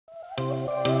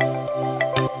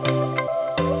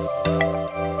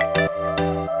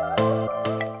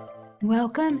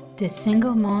Welcome to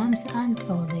Single Moms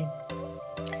Unfolded.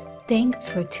 Thanks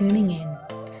for tuning in.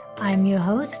 I'm your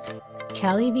host,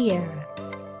 Kelly Vieira.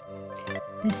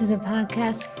 This is a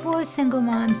podcast for single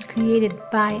moms created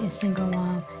by a single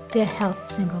mom to help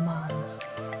single moms.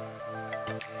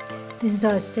 This is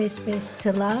our safe space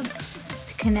to love,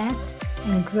 to connect,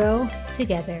 and grow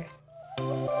together.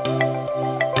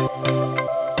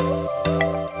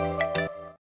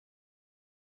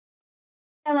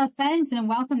 Hello, friends, and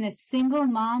welcome to Single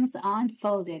Moms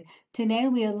Unfolded. Today,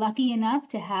 we are lucky enough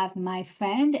to have my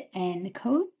friend and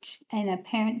coach and a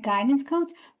parent guidance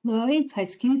coach, Lori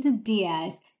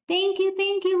Prezkuta-Diaz. Thank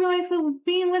you, Lori, for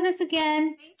being with us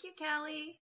again. Thank you,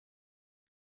 Kelly.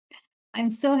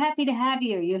 I'm so happy to have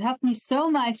you. You helped me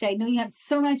so much. I know you have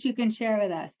so much you can share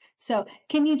with us. So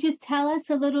can you just tell us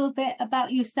a little bit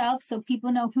about yourself so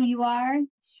people know who you are?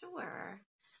 Sure.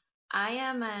 I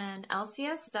am an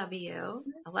LCSW,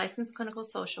 a licensed clinical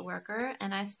social worker,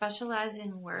 and I specialize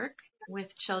in work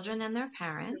with children and their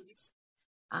parents.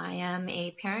 I am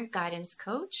a parent guidance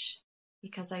coach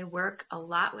because I work a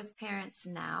lot with parents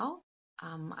now.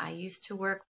 I used to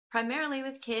work primarily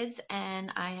with kids, and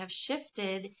I have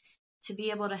shifted to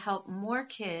be able to help more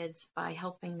kids by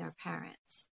helping their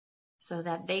parents so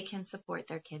that they can support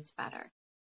their kids better.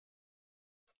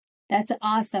 That's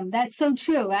awesome. That's so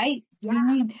true, right? Yeah.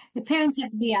 We need the parents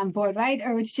have to be on board, right?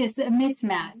 Or it's just a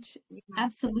mismatch. Yeah.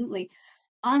 Absolutely.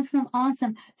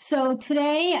 Awesome. So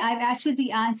today I've asked you to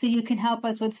be on so you can help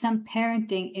us with some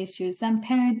parenting issues, some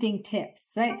parenting tips,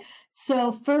 right?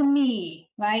 So for me,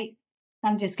 right?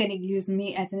 I'm just going to use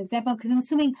me as an example because I'm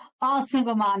assuming all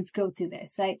single moms go through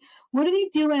this, right? What do we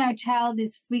do when our child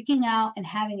is freaking out and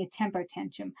having a temper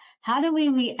tantrum? How do we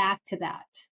react to that?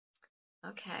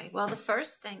 Okay. Well, the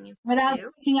first thing you without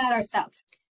freaking out ourselves.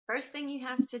 First thing you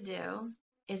have to do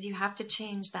is you have to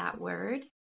change that word,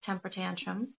 temper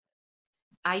tantrum.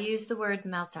 I use the word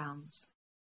meltdowns.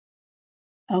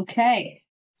 Okay.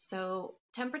 So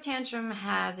temper tantrum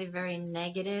has a very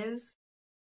negative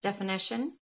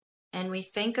definition, and we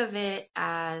think of it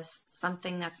as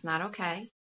something that's not okay,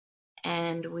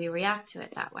 and we react to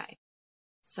it that way.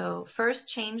 So first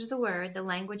change the word, the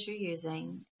language you're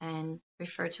using, and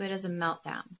refer to it as a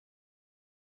meltdown.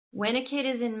 When a kid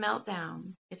is in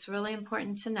meltdown, it's really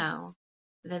important to know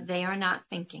that they are not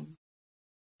thinking.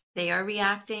 They are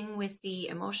reacting with the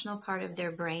emotional part of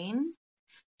their brain,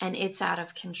 and it's out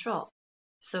of control.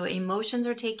 So emotions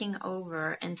are taking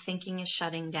over and thinking is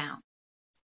shutting down.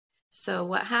 So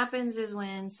what happens is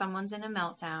when someone's in a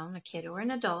meltdown, a kid or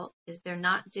an adult, is they're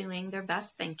not doing their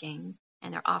best thinking,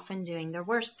 and they're often doing their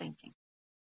worst thinking.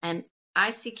 And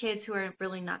I see kids who are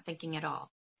really not thinking at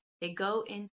all. They go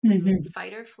into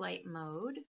fight or flight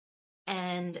mode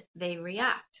and they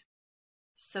react.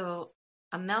 So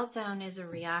a meltdown is a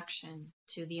reaction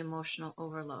to the emotional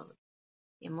overload.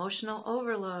 The emotional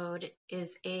overload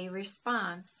is a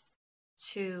response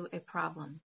to a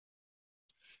problem.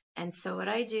 And so what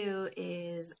I do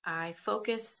is I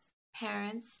focus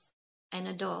parents and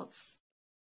adults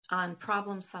on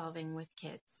problem solving with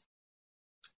kids.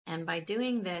 And by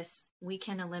doing this, we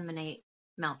can eliminate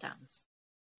meltdowns.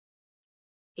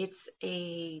 It's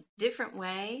a different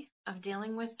way of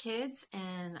dealing with kids,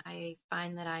 and I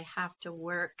find that I have to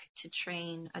work to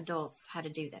train adults how to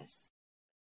do this.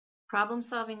 Problem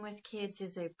solving with kids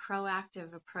is a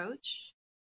proactive approach,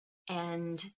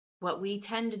 and what we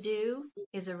tend to do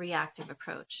is a reactive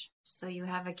approach. So you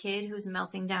have a kid who's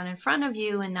melting down in front of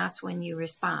you, and that's when you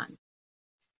respond.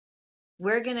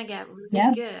 We're going to get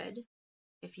really good.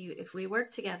 If we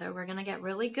work together, we're going to get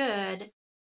really good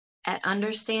at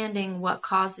understanding what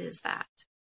causes that.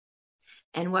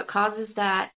 And what causes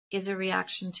that is a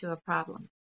reaction to a problem.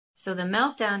 So the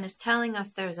meltdown is telling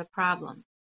us there's a problem.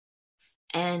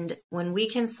 And when we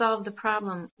can solve the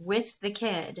problem with the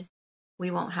kid, we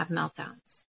won't have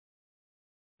meltdowns.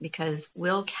 Because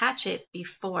we'll catch it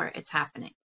before it's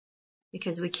happening.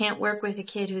 Because we can't work with a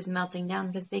kid who's melting down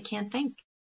because they can't think.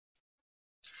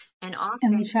 And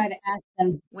often, we try to ask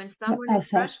them when someone is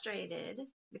frustrated,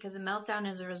 because a meltdown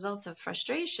is a result of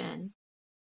frustration,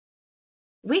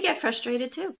 we get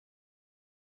frustrated too.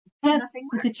 Nothing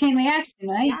works. It's a chain reaction,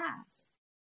 right? Yes.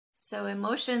 So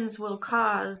emotions will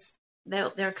cause,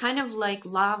 they're kind of like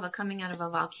lava coming out of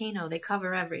a volcano. They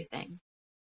cover everything.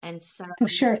 And so,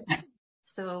 sure.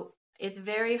 So it's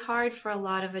very hard for a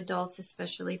lot of adults,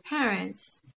 especially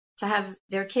parents, to have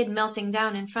their kid melting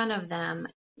down in front of them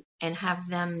and have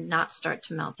them not start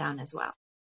to melt down as well.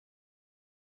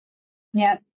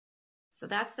 Yeah. So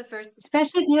that's the first.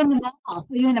 Especially if you're in the mall,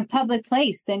 you're in a public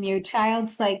place, then your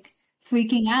child's like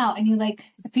freaking out, and you're like,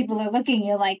 if people are looking,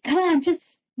 you're like, come on,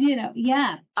 just,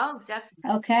 yeah. Oh,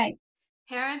 definitely. Okay.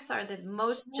 Parents are the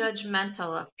most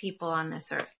judgmental of people on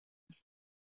this earth.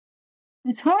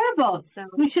 It's horrible. So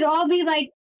we should all be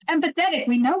like empathetic.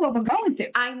 We know what we're going through.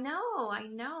 I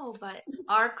know, but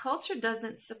our culture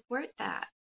doesn't support that.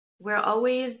 We're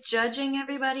always judging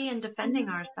everybody and defending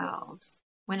ourselves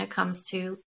when it comes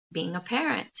to being a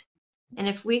parent. And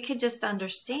if we could just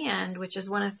understand, which is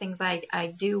one of the things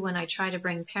I do when I try to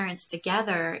bring parents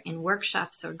together in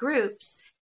workshops or groups,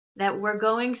 that we're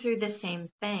going through the same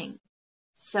thing.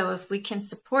 So if we can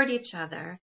support each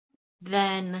other,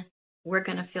 then we're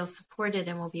going to feel supported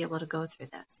and we'll be able to go through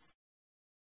this.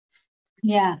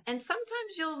 Yeah. And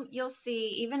sometimes you'll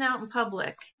see, even out in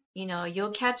public,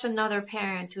 you'll catch another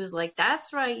parent who's like,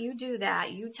 that's right, you do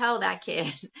that, you tell that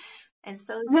kid. And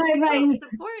so right.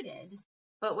 supported.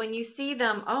 But when you see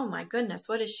them, oh my goodness,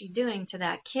 what is she doing to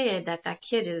that kid, that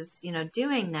kid is,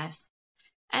 doing this?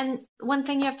 And one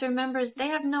thing you have to remember is they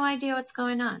have no idea what's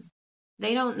going on.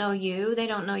 They don't know you. They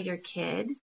don't know your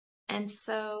kid. And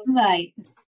so right.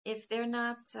 if they don't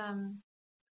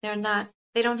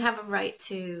have a right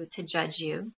to judge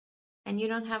you, and you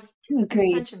don't have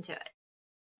attention to it.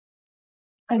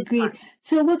 Agreed.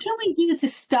 So what can we do to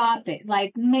stop it?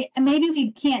 Like maybe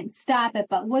we can't stop it,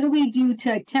 but what do we do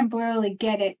to temporarily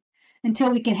get it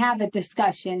until we can have a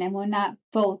discussion and we're not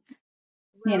both,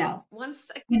 once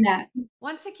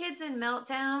a kid's in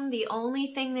meltdown, the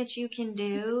only thing that you can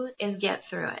do is get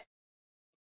through it.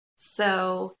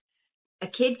 So a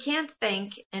kid can't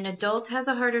think, an adult has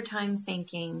a harder time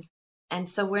thinking, and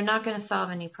so we're not going to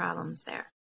solve any problems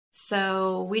there.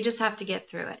 So we just have to get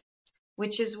through it.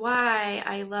 Which is why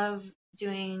I love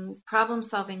doing problem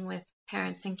solving with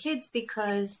parents and kids,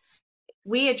 because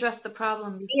we address the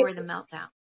problem before the meltdown,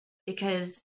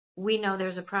 because we know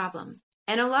there's a problem.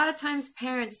 And a lot of times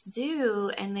parents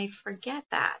do, and they forget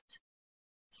that.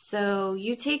 So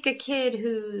you take a kid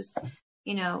who's,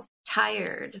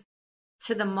 tired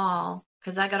to the mall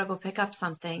because I got to go pick up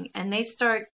something, and they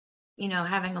start,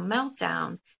 having a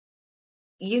meltdown.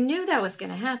 You knew that was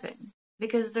going to happen.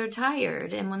 Because they're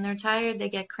tired, and when they're tired, they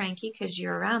get cranky because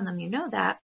you're around them. You know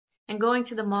that. And going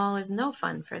to the mall is no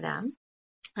fun for them,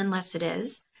 unless it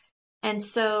is. And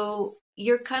so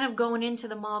you're kind of going into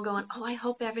the mall going, oh, I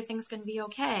hope everything's going to be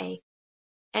okay.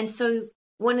 And so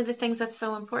one of the things that's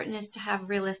so important is to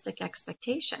have realistic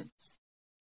expectations.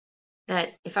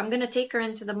 That if I'm going to take her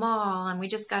into the mall and we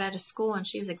just got out of school and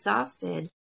she's exhausted,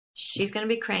 she's going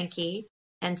to be cranky.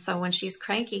 And so when she's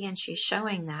cranky and she's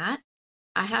showing that,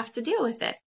 I have to deal with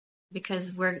it,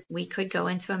 because we could go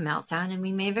into a meltdown, and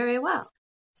we may very well.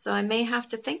 So I may have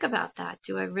to think about that.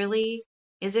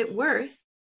 Is it worth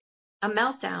a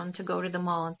meltdown to go to the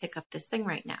mall and pick up this thing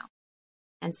right now?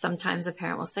 And sometimes a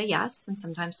parent will say yes, and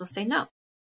sometimes they'll say no.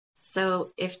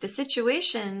 So if the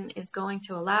situation is going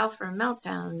to allow for a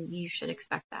meltdown, you should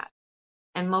expect that.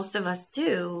 And most of us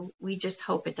do. We just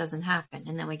hope it doesn't happen,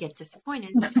 and then we get disappointed.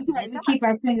 We keep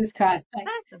our fingers crossed,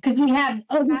 because we have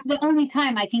the only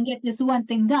time I can get this one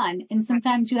thing done, and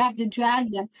sometimes you have to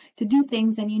drag them to do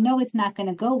things, and it's not going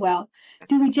to go well.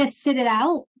 Do we just sit it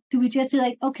out? Do we just be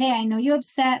like, okay, I know you're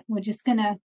upset. Do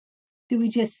we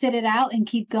just sit it out and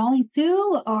keep going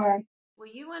through, or? Well,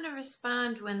 you want to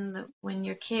respond when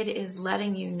your kid is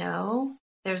letting you know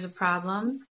there's a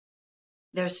problem.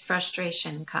 There's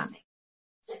frustration coming.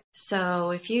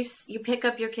 So if you pick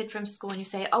up your kid from school and you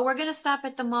say, oh, we're going to stop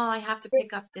at the mall, I have to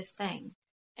pick up this thing.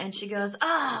 And she goes,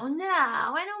 oh, no,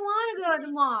 I don't want to go to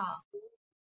the mall.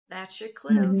 That's your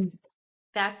clue. Mm-hmm.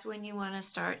 That's when you want to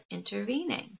start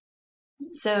intervening.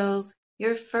 So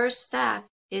your first step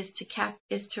is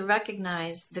to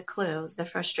recognize the clue, the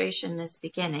frustration is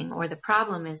beginning, or the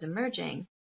problem is emerging.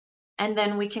 And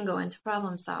then we can go into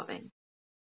problem solving.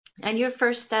 And your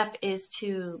first step is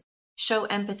to show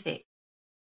empathy.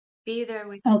 Be there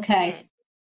with your kid.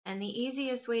 And the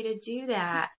easiest way to do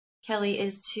that, Kelly,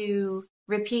 is to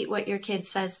repeat what your kid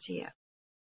says to you.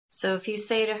 So if you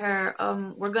say to her,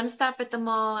 we're going to stop at the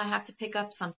mall, I have to pick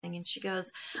up something, and she goes,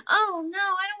 oh, no,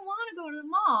 I don't want to go to the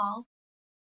mall.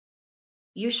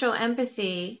 You show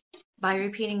empathy by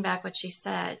repeating back what she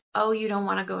said. Oh, you don't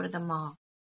want to go to the mall.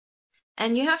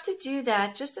 And you have to do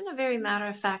that just in a very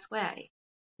matter-of-fact way.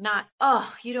 Not,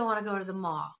 oh, you don't want to go to the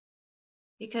mall.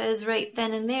 Because right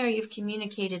then and there, you've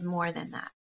communicated more than that.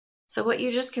 So what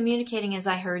you're just communicating is,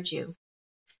 I heard you.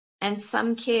 And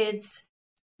some kids,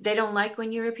 they don't like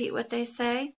when you repeat what they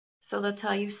say. So they'll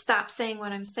tell you, stop saying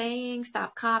what I'm saying,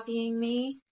 stop copying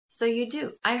me. So you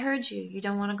do. I heard you. You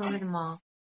don't want to go to the mall.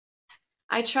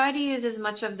 I try to use as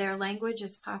much of their language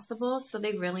as possible so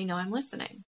they really know I'm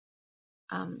listening.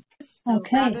 So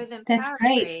Okay, rather than that's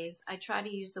great. paraphrase, I try to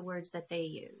use the words that they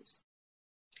use.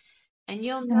 And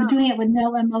you'll And we're know doing it with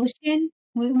no emotion.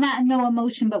 We're not no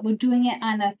emotion, but we're doing it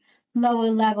on a lower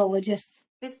level. We're just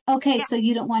with, okay. yeah, So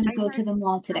you don't want to I go to heard, the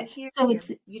mall I today. hear So you.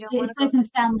 You don't want it to go.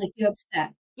 doesn't sound like you're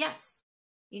upset. Yes.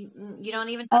 You don't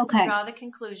even have to Okay, draw the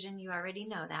conclusion. You already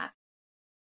know that.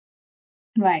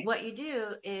 right. What you do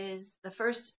is the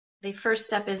first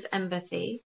step is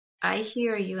empathy. I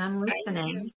hear you. I'm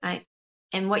listening.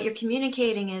 And what you're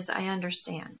communicating is, I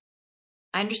understand.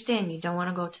 I understand you don't want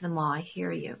to go to the mall. I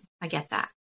hear you. I get that.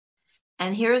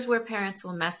 And here's where parents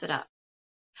will mess it up.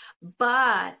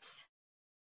 But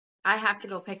I have to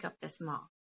go pick up this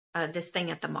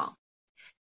thing at the mall.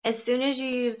 As soon as you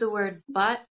use the word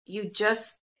but, you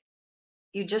just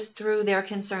threw their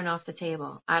concern off the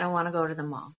table. I don't want to go to the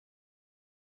mall.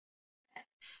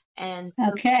 And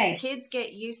so Okay. kids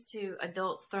get used to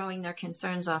adults throwing their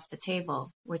concerns off the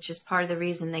table, which is part of the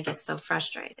reason they get so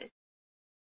frustrated.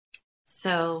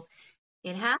 So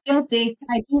it happens. Guilty.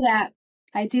 I do that.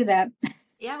 I do that.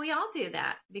 Yeah, we all do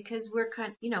that because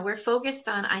we're focused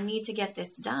on, I need to get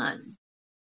this done.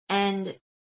 And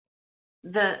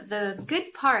the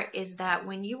good part is that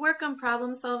when you work on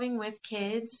problem solving with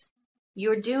kids,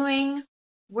 you're doing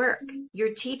work,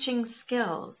 you're teaching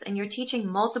skills, and you're teaching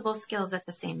multiple skills at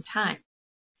the same time.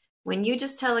 When you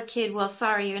just tell a kid, well,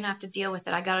 sorry, you're gonna have to deal with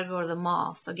it. I gotta go to the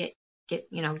mall, so get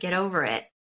over it.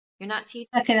 You're not teaching.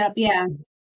 Suck it up. Yeah.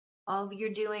 All you're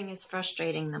doing is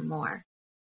frustrating them more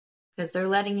because they're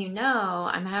letting you know,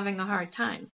 I'm having a hard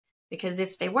time. Because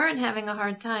if they weren't having a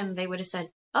hard time, they would have said,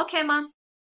 okay, mom.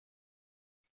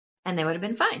 And they would have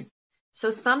been fine. So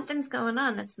something's going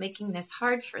on that's making this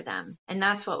hard for them. And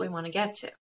that's what we want to get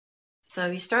to. So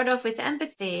you start off with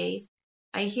empathy.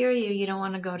 I hear you. You don't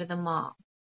want to go to the mall.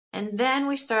 And then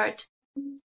we start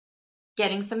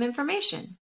getting some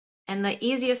information. And the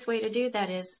easiest way to do that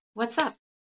is, what's up?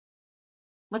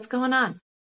 What's going on?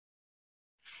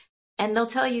 And they'll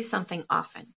tell you something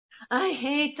often. I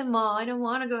hate the mall. I don't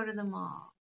want to go to the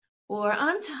mall. Or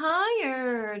I'm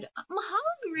tired. I'm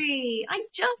hungry. I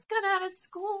just got out of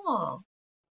school.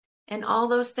 And all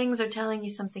those things are telling you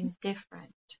something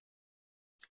different.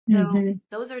 So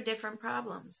those are different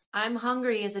problems. I'm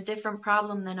hungry is a different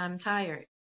problem than I'm tired.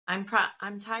 I'm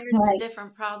tired is a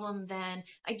different problem than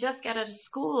I just got out of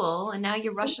school and now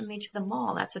you're rushing me to the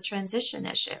mall. That's a transition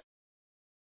issue.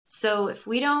 So if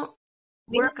we don't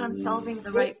work on solving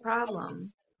the right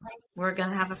problem, we're going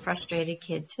to have a frustrated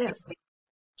kid too.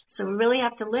 So we really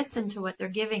have to listen to what they're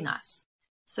giving us.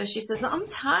 So she says, I'm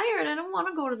tired. I don't want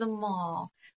to go to the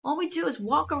mall. All we do is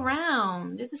walk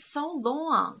around. It is so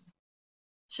long.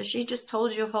 So she just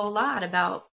told you a whole lot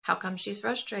about how come she's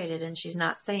frustrated and she's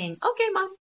not saying, okay, mom.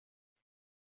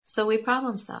 So we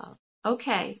problem solve.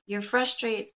 Okay, you're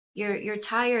frustrated. You're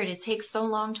tired. It takes so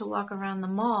long to walk around the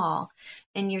mall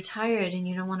and you're tired and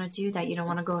you don't want to do that. You don't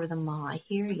want to go to the mall. I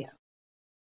hear you.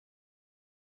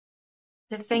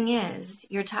 The thing is,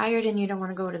 you're tired and you don't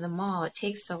want to go to the mall. It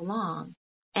takes so long.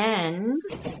 And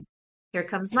here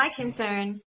comes my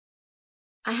concern.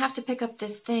 I have to pick up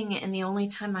this thing and the only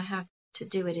time I have to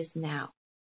do it is now.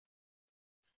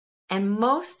 And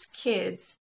most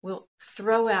kids will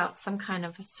throw out some kind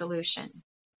of a solution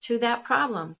to that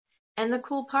problem. And the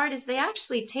cool part is they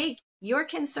actually take your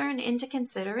concern into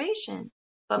consideration.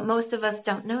 But most of us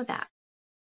don't know that.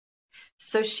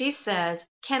 So she says,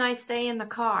 can I stay in the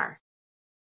car?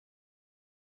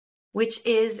 Which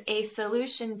is a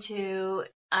solution to,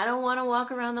 I don't want to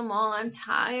walk around the mall. I'm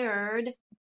tired.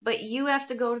 But you have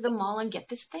to go to the mall and get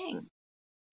this thing.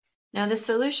 Now, the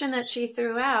solution that she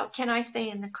threw out, can I stay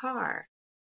in the car,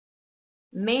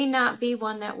 may not be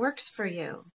one that works for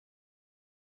you.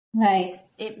 Right.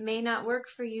 It may not work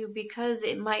for you because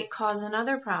it might cause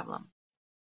another problem.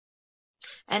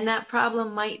 And that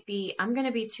problem might be, I'm going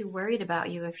to be too worried about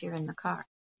you if you're in the car.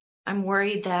 I'm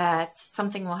worried that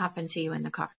something will happen to you in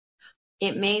the car.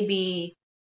 It may be,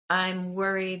 I'm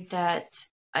worried that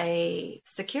a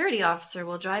security officer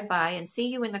will drive by and see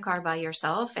you in the car by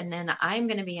yourself, and then I'm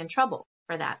going to be in trouble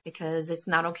for that because it's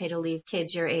not okay to leave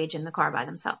kids your age in the car by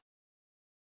themselves.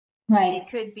 Right. It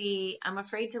could be, I'm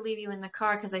afraid to leave you in the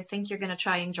car because I think you're going to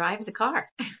try and drive the car.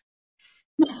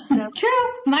 True.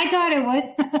 My daughter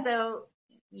would. So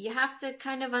you have to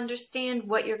kind of understand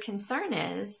what your concern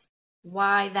is,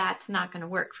 why that's not going to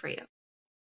work for you.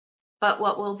 But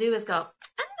what we'll do is go,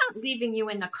 I'm not leaving you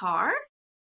in the car.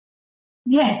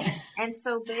 Yes. And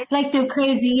so like they're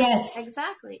crazy, yes.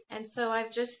 Exactly. And so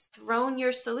I've just thrown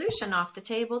your solution off the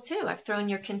table too. I've thrown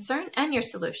your concern and your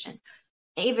solution.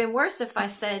 Even worse if I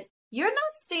said, you're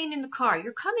not staying in the car,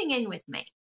 you're coming in with me.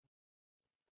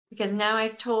 Because now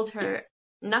I've told her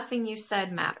nothing you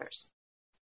said matters.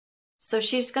 So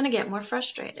she's going to get more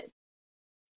frustrated.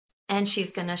 And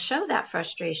she's going to show that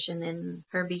frustration in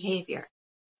her behavior.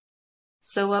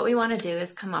 So what we want to do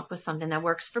is come up with something that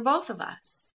works for both of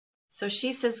us. So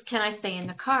she says, can I stay in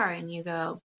the car? And you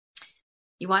go,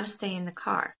 you want to stay in the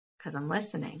car because I'm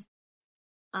listening.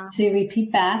 So you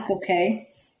repeat back, okay.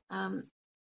 I'm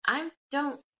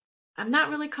not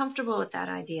really comfortable with that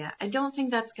idea. I don't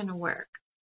think that's going to work.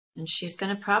 And she's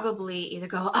going to probably either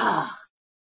go,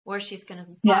 or she's going to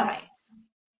cry.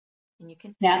 And you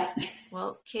can,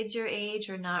 well, kids your age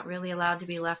are not really allowed to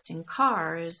be left in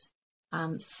cars.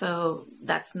 So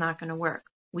that's not going to work.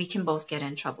 We can both get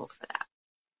in trouble for that.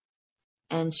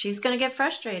 And she's going to get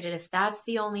frustrated if that's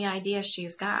the only idea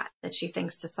she's got that she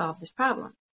thinks to solve this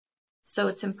problem. So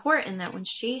it's important that when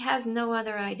she has no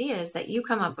other ideas, that you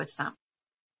come up with some.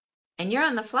 And you're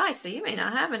on the fly, so you may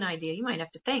not have an idea. You might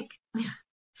have to think.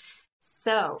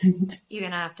 So you're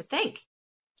going to have to think.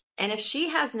 And if she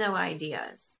has no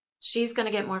ideas, she's going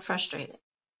to get more frustrated.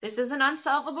 This is an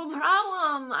unsolvable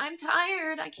problem. I'm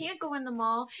tired. I can't go in the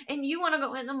mall. And you want to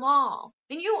go in the mall.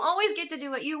 And you always get to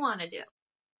do what you want to do.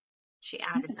 She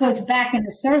added. It goes back in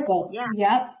the circle. Yeah.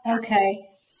 Yep. Okay.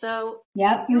 So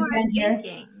yep, you've been here.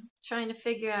 Trying to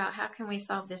figure out how can we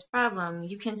solve this problem.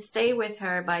 You can stay with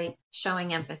her by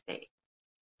showing empathy.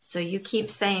 So you keep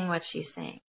saying what she's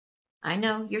saying. I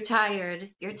know you're tired.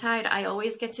 You're tired. I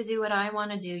always get to do what I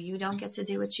want to do. You don't get to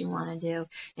do what you want to do.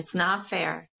 It's not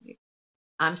fair.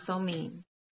 I'm so mean.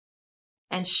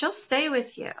 And she'll stay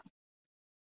with you.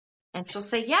 And she'll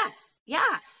say, yes,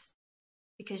 yes,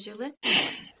 because you're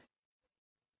listening.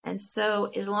 And so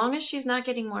as long as she's not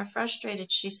getting more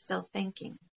frustrated, she's still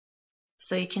thinking.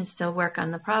 So you can still work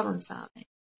on the problem solving.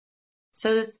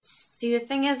 So see, the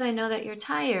thing is, I know that you're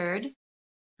tired,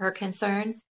 her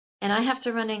concern, and I have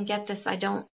to run and get this.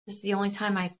 This is the only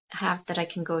time I have that I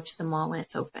can go to the mall when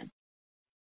it's open.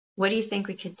 What do you think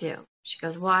we could do? She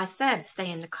goes, well, I said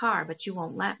stay in the car, but you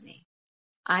won't let me.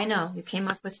 I know you came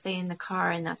up with stay in the car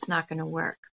and that's not going to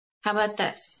work. How about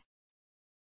this?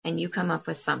 And you come up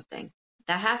with something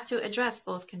that has to address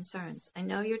both concerns. I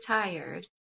know you're tired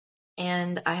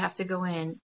and I have to go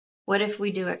in. What if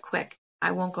we do it quick?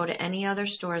 I won't go to any other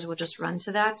stores. We'll just run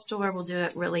to that store. We'll do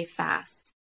it really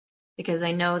fast because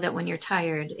I know that when you're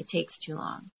tired, it takes too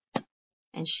long.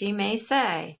 And she may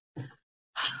say,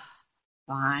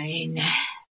 fine.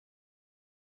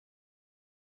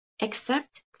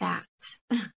 Accept that.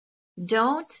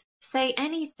 Don't say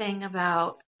anything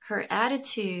about her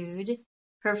attitude,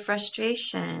 her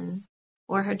frustration,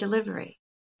 or her delivery.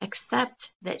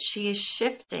 Accept that she is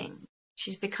shifting.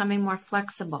 She's becoming more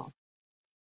flexible.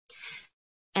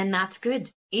 And that's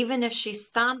good. Even if she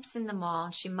stomps in the mall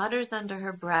and she mutters under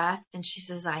her breath and she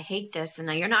says, I hate this. And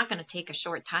now you're not going to take a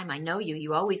short time. I know you.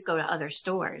 You always go to other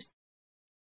stores.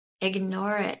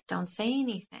 Ignore it. Don't say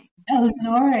anything.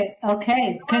 Ignore it.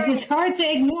 Okay. Because it's hard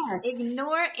to ignore.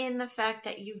 Ignore in the fact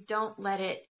that you don't let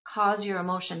it cause your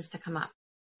emotions to come up.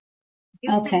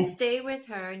 You can stay with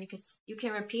her and you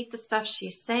can repeat the stuff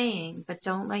she's saying, but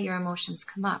don't let your emotions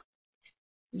come up.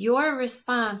 Your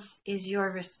response is your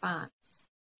response.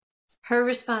 Her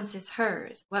response is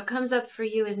hers. What comes up for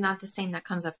you is not the same that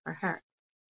comes up for her.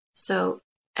 So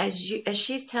as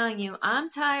she's telling you,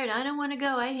 I'm tired, I don't want to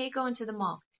go, I hate going to the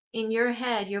mall. In your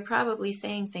head, you're probably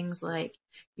saying things like,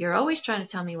 you're always trying to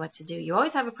tell me what to do. You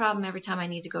always have a problem every time I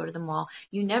need to go to the mall.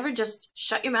 You never just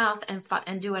shut your mouth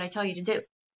and do what I tell you to do.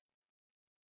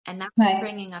 And that's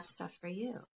bringing up stuff for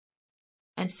you.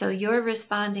 And so you're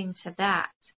responding to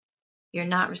that. You're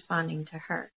not responding to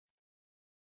her.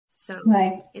 So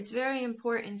it's very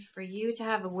important for you to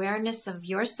have awareness of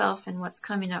yourself and what's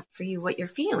coming up for you, what you're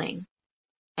feeling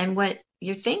and what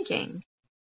you're thinking,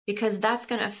 because that's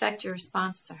going to affect your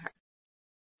response to her.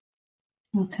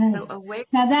 Okay. So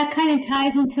now that kind of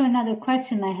ties into another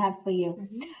question I have for you,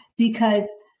 because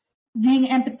being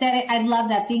empathetic, I love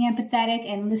that, being empathetic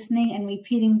and listening and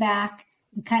repeating back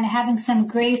and kind of having some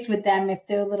grace with them if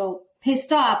they're a little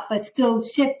pissed off, but still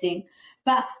shifting.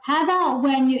 But how about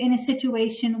when you're in a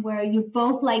situation where you're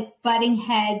both like butting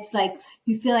heads, like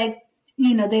you feel like,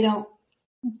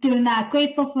 they're not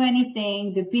grateful for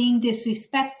anything, they're being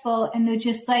disrespectful, and they're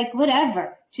just like,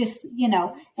 whatever,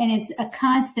 and it's a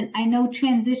constant. I know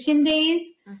transition days,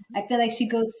 I feel like she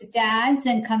goes to dad's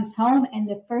and comes home, and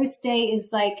the first day is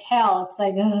like hell. It's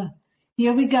like,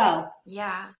 here we go.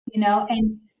 Yeah.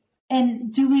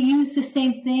 And do we use the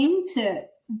same thing to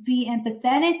be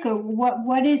empathetic, or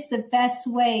what is the best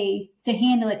way to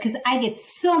handle it? Because I get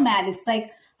so mad. It's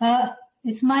like,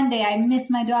 it's Monday. I miss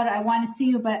my daughter. I want to see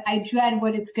you, but I dread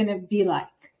what it's going to be like.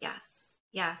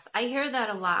 Yes. I hear that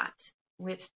a lot.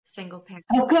 with single parents.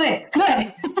 Oh, good.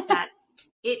 That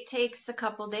it takes a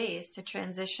couple days to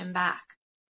transition back.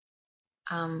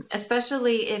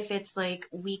 Especially if it's like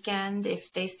weekend,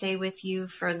 if they stay with you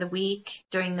for the week,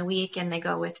 during the week, and they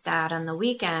go with dad on the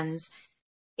weekends,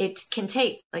 it can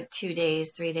take like 2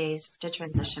 days, 3 days to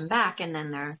transition back, and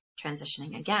then they're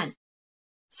transitioning again.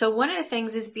 So one of the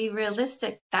things is be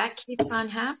realistic. That keeps on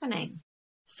happening.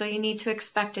 So you need to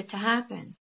expect it to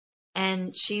happen.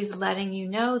 And she's letting you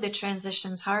know the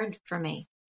transition's hard for me.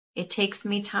 It takes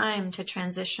me time to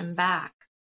transition back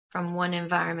from one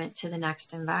environment to the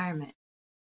next environment.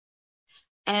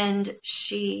 And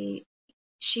she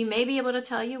may be able to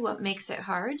tell you what makes it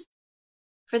hard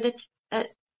for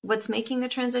what's making the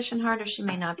transition hard, or she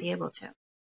may not be able to.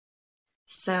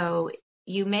 So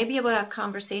you may be able to have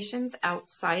conversations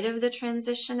outside of the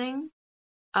transitioning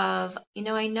of,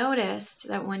 I noticed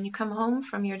that when you come home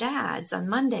from your dad's on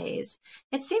Mondays,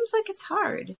 it seems like it's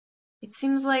hard. It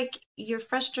seems like you're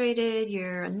frustrated,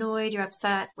 you're annoyed, you're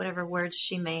upset, whatever words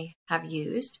she may have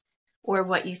used, or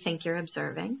what you think you're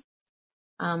observing.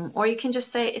 Or you can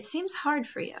just say, it seems hard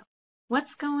for you.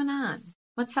 What's going on?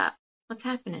 What's up? What's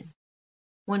happening?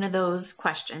 One of those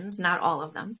questions, not all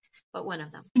of them, but one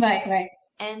of them. Right.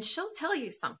 And she'll tell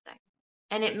you something.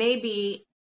 And it may be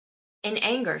in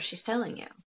anger, she's telling you.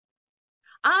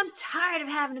 I'm tired of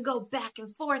having to go back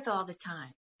and forth all the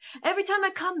time. Every time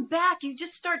I come back, you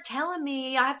just start telling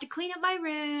me I have to clean up my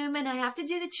room and I have to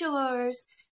do the chores.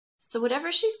 So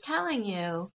whatever she's telling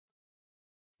you,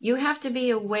 you have to be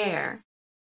aware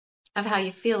of how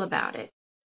you feel about it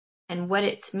and what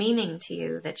it's meaning to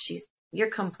you that you're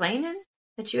complaining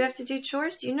that you have to do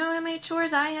chores. Do you know how many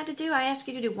chores I had to do? I asked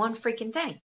you to do one freaking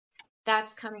thing.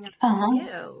 That's coming up from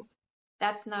you.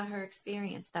 That's not her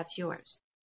experience. That's yours.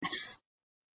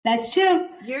 That's true.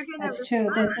 That's true.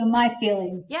 Those are my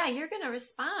feelings. Yeah, you're going to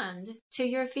respond to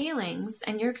your feelings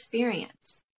and your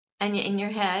experience. And in your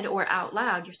head or out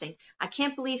loud, you're saying, I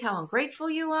can't believe how ungrateful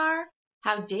you are.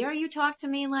 How dare you talk to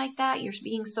me like that? You're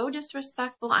being so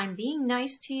disrespectful. I'm being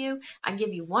nice to you. I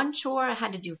give you one chore. I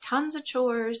had to do tons of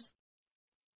chores.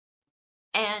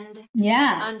 And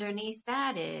underneath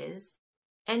that is,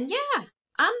 I'm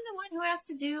the one who has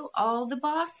to do all the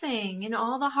bossing and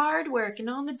all the hard work and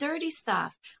all the dirty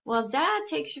stuff. Well, dad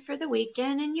takes you for the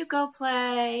weekend and you go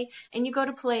play and you go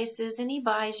to places and he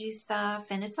buys you stuff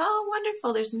and it's all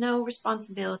wonderful. There's no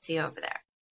responsibility over there.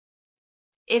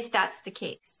 If that's the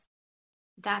case,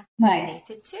 that's underneath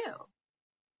it too.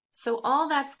 So all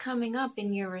that's coming up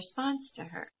in your response to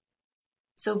her.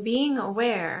 So being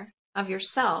aware of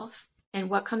yourself and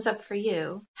what comes up for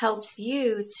you helps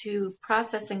you to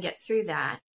process and get through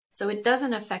that so it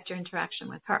doesn't affect your interaction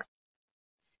with her.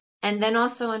 And then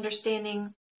also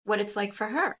understanding what it's like for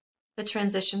her. The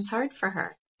transition's hard for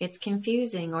her. It's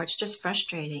confusing, or it's just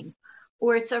frustrating,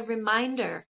 or it's a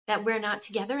reminder that we're not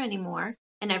together anymore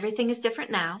and everything is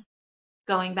different now,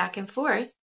 going back and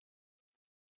forth.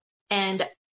 And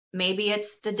maybe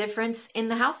it's the difference in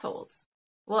the households.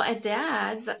 Well, at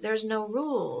dad's, there's no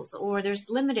rules, or there's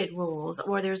limited rules,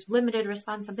 or there's limited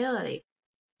responsibility.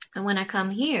 And when I come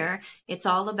here, it's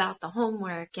all about the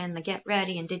homework and the get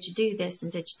ready and did you do this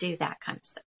and did you do that kind of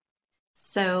stuff.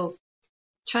 So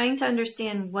trying to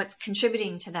understand what's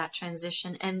contributing to that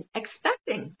transition and expect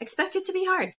it to be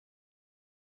hard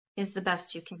is the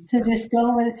best you can do. So just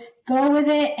go with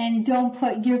it and don't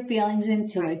put your feelings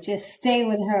into it. Just stay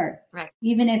with her. Right.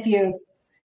 Even if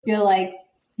you're like,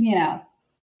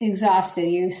 exhausted,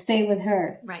 you stay with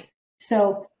her. Right.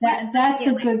 So that's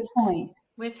a good point.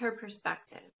 With her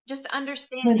perspective. Just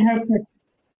understand. With her perspective.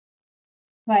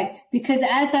 Right. Because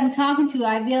as I'm talking to you,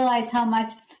 I realize how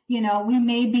much, we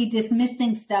may be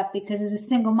dismissing stuff because as a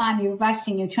single mom, you're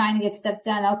rushing, you're trying to get stuff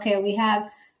done. Okay, we have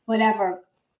whatever,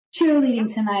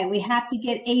 cheerleading tonight. We have to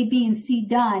get A, B, and C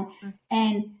done. Mm-hmm.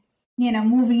 And,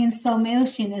 moving in slow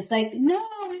motion is like, no,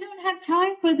 we don't have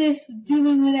time for this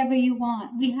doing whatever you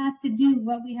want. We have to do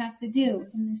what we have to do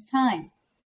in this time.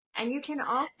 And you can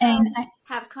also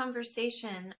have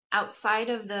conversation outside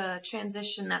of the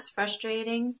transition that's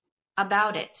frustrating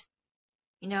about it.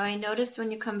 I noticed when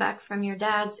you come back from your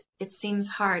dad's, it seems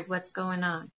hard. What's going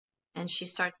on? And she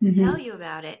starts to tell you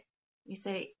about it. You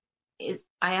say,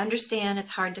 I understand it's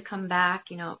hard to come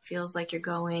back. It feels like you're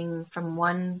going from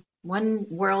one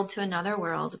world to another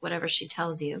world, whatever she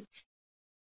tells you.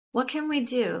 What can we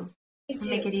do to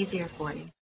make it easier for you?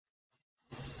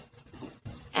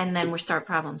 And then we start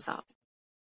problem solving.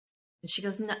 And she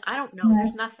goes, no, I don't know.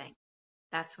 There's nothing.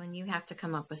 That's when you have to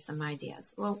come up with some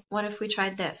ideas. Well, what if we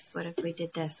tried this? What if we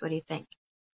did this? What do you think?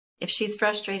 If she's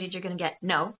frustrated, you're going to get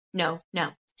no.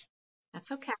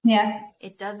 That's okay. Yeah.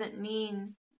 It doesn't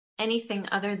mean anything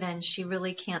other than she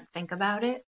really can't think about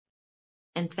it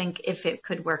and think if it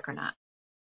could work or not.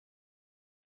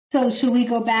 So should we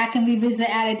go back and revisit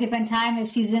at a different time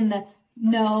if she's in the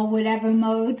no whatever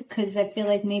mode? Because I feel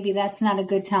like maybe that's not a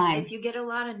good time. If you get a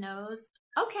lot of no's,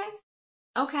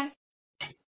 okay.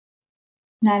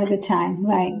 Not a good time,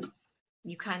 right.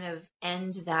 You kind of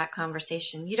end that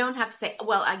conversation. You don't have to say,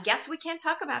 well, I guess we can't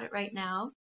talk about it right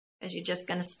now, because you're just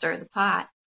going to stir the pot.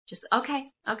 Just,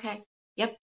 okay,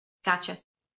 yep, gotcha.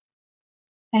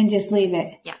 And just leave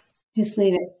it. Yes. Just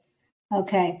leave it.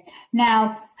 Okay.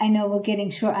 Now, I know we're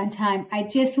getting short on time. I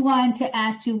just wanted to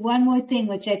ask you one more thing,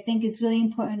 which I think is really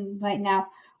important right now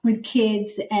with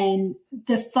kids and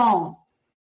the phone.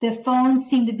 The phones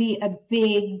seem to be a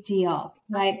big deal,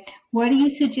 right? What do you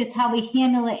suggest how we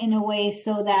handle it in a way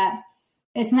so that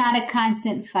it's not a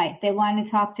constant fight? They want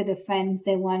to talk to their friends.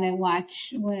 They want to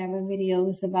watch whatever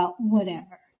videos about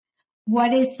whatever.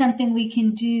 What is something we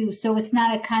can do so it's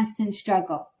not a constant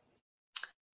struggle?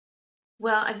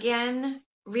 Well, again,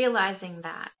 realizing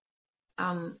that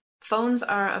phones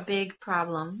are a big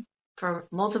problem for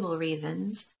multiple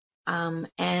reasons.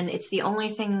 And it's the only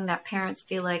thing that parents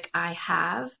feel like I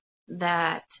have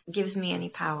that gives me any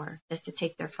power is to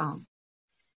take their phone.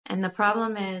 And the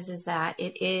problem is that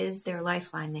it is their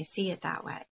lifeline. They see it that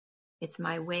way. It's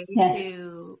my way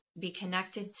to be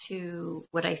connected to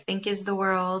what I think is the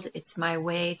world. It's my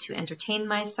way to entertain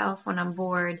myself when I'm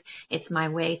bored. It's my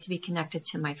way to be connected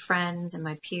to my friends and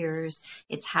my peers.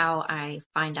 It's how I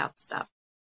find out stuff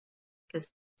because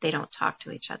they don't talk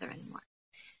to each other anymore.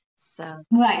 So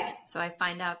I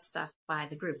find out stuff by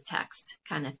the group text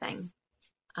kind of thing.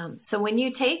 So when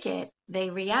you take it, they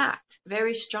react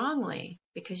very strongly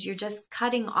because you're just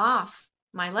cutting off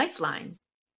my lifeline.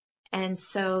 And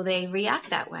so they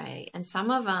react that way. And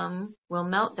some of them will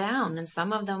melt down and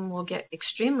some of them will get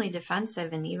extremely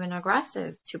defensive and even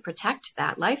aggressive to protect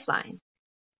that lifeline.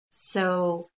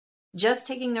 So just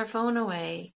taking their phone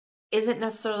away isn't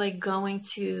necessarily going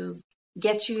to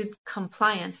get you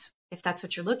compliance if that's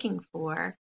what you're looking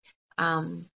for.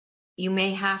 You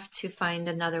may have to find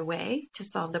another way to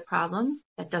solve the problem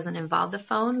that doesn't involve the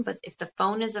phone. But if the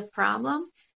phone is a problem,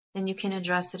 then you can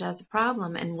address it as a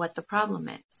problem and what the problem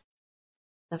is.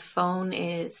 The phone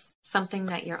is something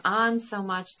that you're on so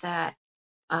much that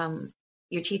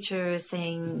your teacher is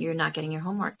saying you're not getting your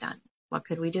homework done. What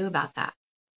could we do about that?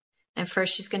 And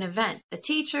first she's going to vent. The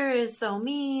teacher is so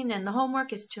mean and the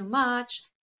homework is too much.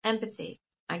 Empathy.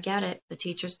 I get it. The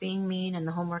teacher's being mean and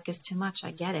the homework is too much.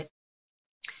 I get it.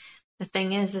 The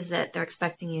thing is that they're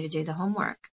expecting you to do the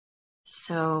homework.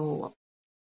 So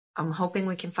I'm hoping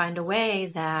we can find a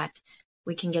way that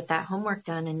we can get that homework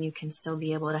done and you can still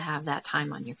be able to have that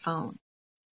time on your phone.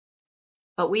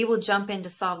 But we will jump in to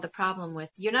solve the problem with,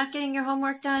 you're not getting your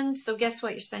homework done, so guess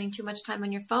what? You're spending too much time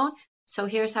on your phone, so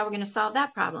here's how we're going to solve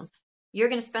that problem. You're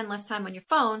going to spend less time on your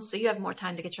phone, so you have more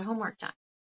time to get your homework done.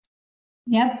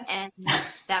 Yep. And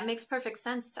that makes perfect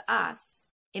sense to us.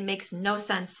 It makes no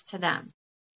sense to them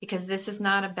because this is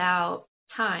not about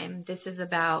time. This is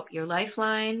about your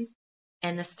lifeline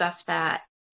and the stuff that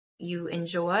you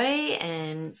enjoy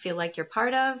and feel like you're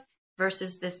part of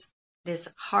versus this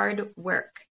hard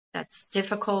work that's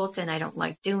difficult and I don't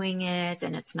like doing it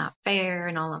and it's not fair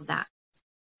and all of that.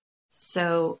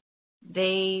 So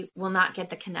they will not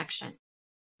get the connection.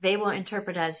 They will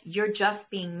interpret as you're just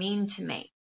being mean to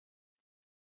me.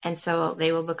 And so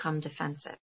they will become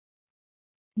defensive.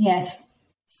 Yes.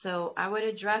 So I would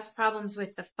address problems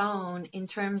with the phone in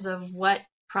terms of what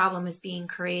problem is being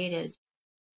created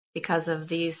because of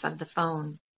the use of the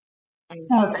phone and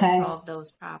solve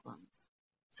those problems.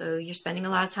 So you're spending a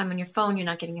lot of time on your phone, you're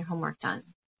not getting your homework done.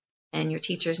 And your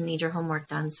teachers need your homework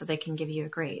done so they can give you your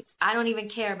grades. I don't even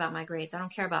care about my grades. I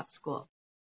don't care about school.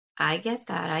 I get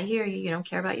that. I hear you. You don't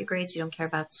care about your grades. You don't care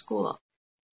about school.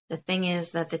 The thing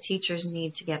is that the teachers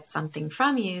need to get something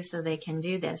from you so they can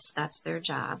do this. That's their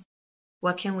job.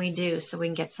 What can we do so we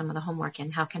can get some of the homework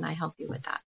in? How can I help you with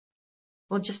that?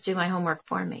 Well, just do my homework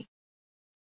for me.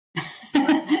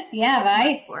 Yeah,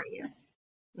 right. For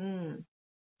you.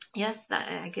 Yes,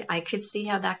 I could see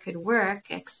how that could work.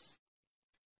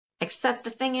 Except the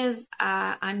thing is,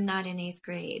 I'm not in 8th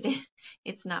grade.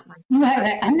 It's not my homework.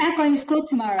 Right. I'm not going to school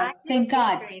tomorrow. Thank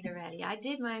God. Grade already. I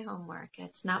did my homework.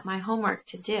 It's not my homework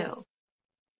to do.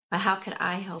 But how could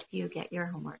I help you get your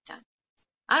homework done?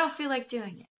 I don't feel like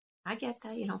doing it. I get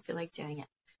that. You don't feel like doing it.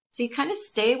 So you kind of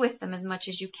stay with them as much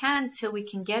as you can till we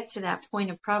can get to that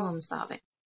point of problem solving.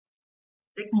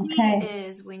 The key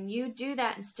is when you do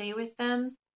that and stay with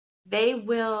them, they're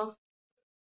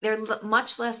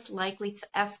much less likely to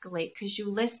escalate because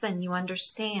you listen, you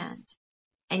understand,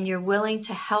 and you're willing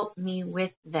to help me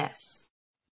with this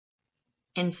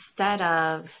instead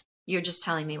of you're just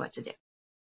telling me what to do.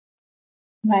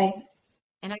 Right.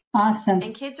 And Awesome.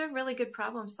 And kids are really good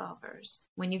problem solvers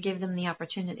when you give them the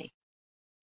opportunity.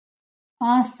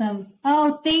 Awesome.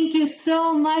 Oh, thank you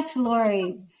so much,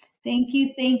 Lori. Thank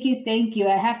you, thank you, thank you.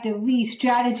 I have to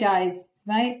re-strategize,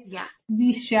 right? Yeah.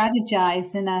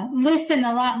 Re-strategize and listen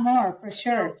a lot more for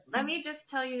sure. So let me just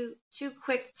tell you 2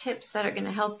 quick tips that are going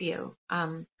to help you.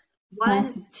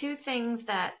 Awesome. 2 things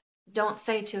that don't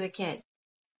say to a kid.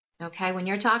 Okay, when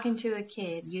you're talking to a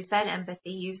kid, use that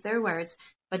empathy, use their words,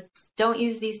 but don't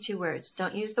use these 2 words.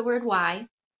 Don't use the word why,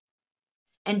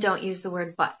 and don't use the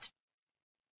word but.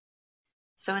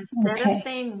 So instead of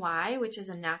saying why, which is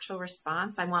a natural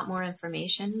response, I want more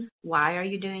information. Why are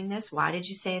you doing this? Why did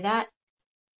you say that?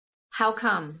 How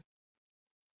come?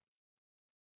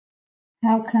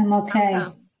 How come? Okay. How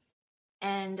come?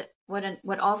 And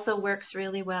what also works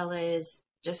really well is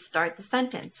just start the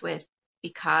sentence with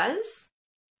because,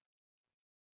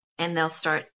 and they'll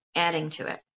start adding to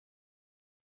it.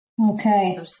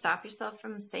 Okay. So stop yourself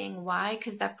from saying why,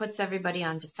 because that puts everybody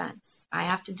on defense. I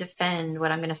have to defend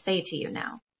what I'm going to say to you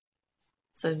now.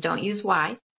 So don't use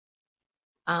why.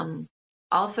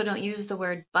 Also, don't use the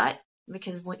word but,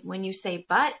 because when you say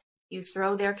but, you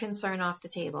throw their concern off the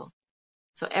table.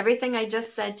 So everything I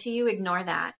just said to you, ignore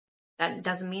that. That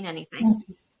doesn't mean anything.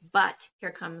 But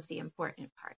here comes the important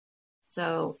part.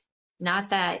 So not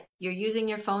that you're using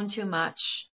your phone too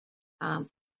much,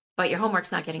 but your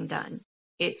homework's not getting done.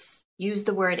 It's use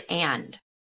the word and.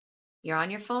 You're on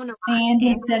your phone a lot. And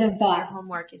instead of but. Your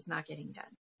homework is not getting done.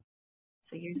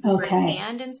 So use the word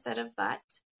and instead of but.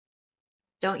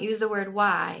 Don't use the word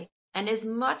why. And as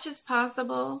much as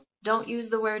possible, don't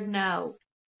use the word no,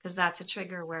 because that's a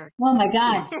trigger word. Oh my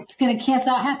God, it's going to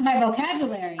cancel out half my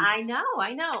vocabulary. I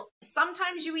know.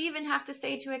 Sometimes you even have to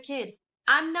say to a kid,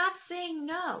 I'm not saying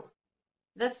no.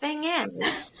 The thing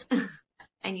is,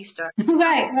 and you start.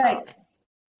 Right.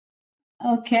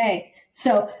 Okay,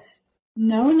 so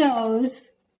no no's,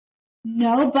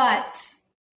 no buts,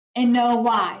 and no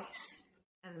whys.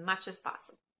 As much as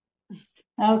possible.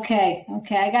 Okay.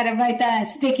 I got to write that on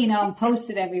a sticky note and post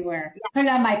it everywhere. Put it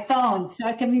on my phone so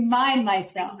I can remind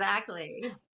myself.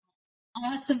 Exactly.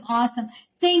 Awesome.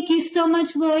 Thank you so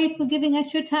much, Lori, for giving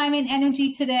us your time and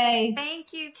energy today.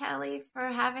 Thank you, Kelly, for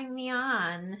having me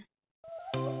on.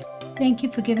 Thank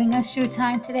you for giving us your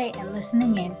time today and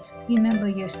listening in. Remember,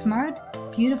 you're smart,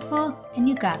 beautiful, and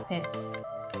you got this.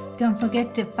 Don't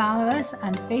forget to follow us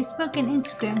on Facebook and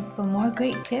Instagram for more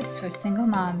great tips for single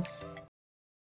moms.